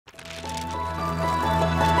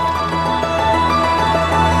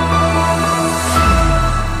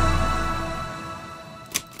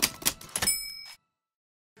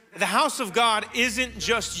house of God isn't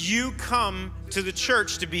just you come to the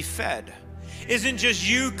church to be fed. Isn't just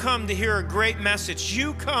you come to hear a great message.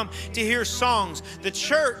 You come to hear songs. The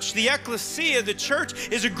church, the ecclesia, the church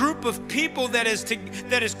is a group of people that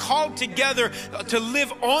is called together to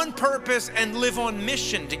live on purpose and live on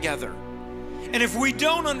mission together. And if we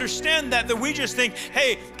don't understand that we just think,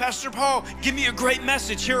 hey, Pastor Paul, give me a great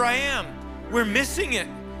message, here I am. We're missing it.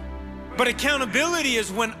 But accountability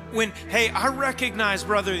is when, hey, I recognize,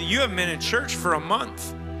 brother, that you haven't been in church for a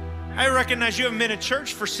month. I recognize you haven't been in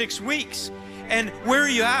church for 6 weeks. And where are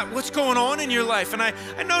you at? What's going on in your life? And I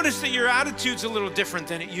noticed that your attitude's a little different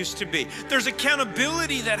than it used to be. There's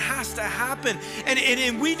accountability that has to happen.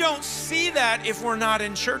 And we don't see that if we're not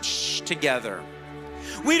in church together.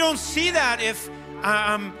 We don't see that if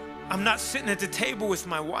I'm not sitting at the table with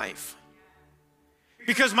my wife.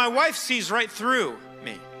 Because my wife sees right through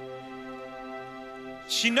me.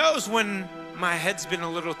 She knows when my head's been a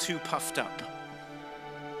little too puffed up.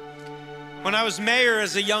 When I was mayor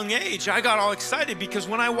as a young age, I got all excited because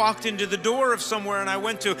when I walked into the door of somewhere and I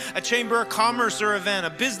went to a Chamber of Commerce or event, a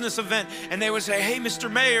business event, and they would say, hey,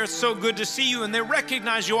 Mr. Mayor, it's so good to see you. And they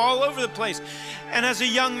recognize you all over the place. And as a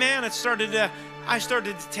young man, I started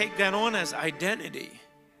to take that on as identity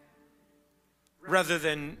rather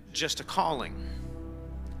than just a calling.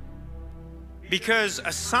 Because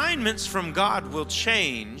assignments from God will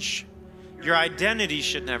change. Your identity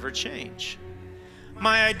should never change.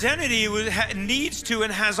 My identity needs to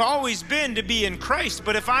and has always been to be in Christ.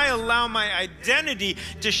 But if I allow my identity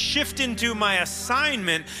to shift into my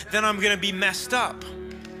assignment, then I'm going to be messed up.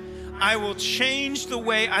 I will change the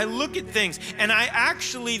way I look at things. And I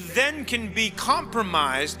actually then can be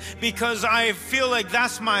compromised because I feel like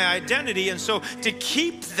that's my identity. And so to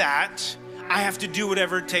keep that, I have to do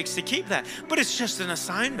whatever it takes to keep that. But it's just an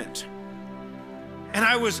assignment. And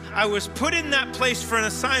I was put in that place for an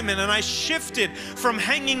assignment, and I shifted from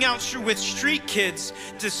hanging out with street kids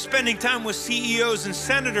to spending time with CEOs and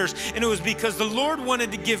senators. And it was because the Lord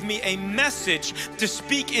wanted to give me a message to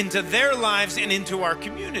speak into their lives and into our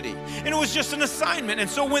community. And it was just an assignment. And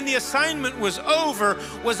so when the assignment was over,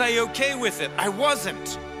 was I okay with it? I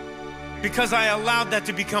wasn't, because I allowed that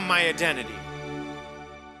to become my identity.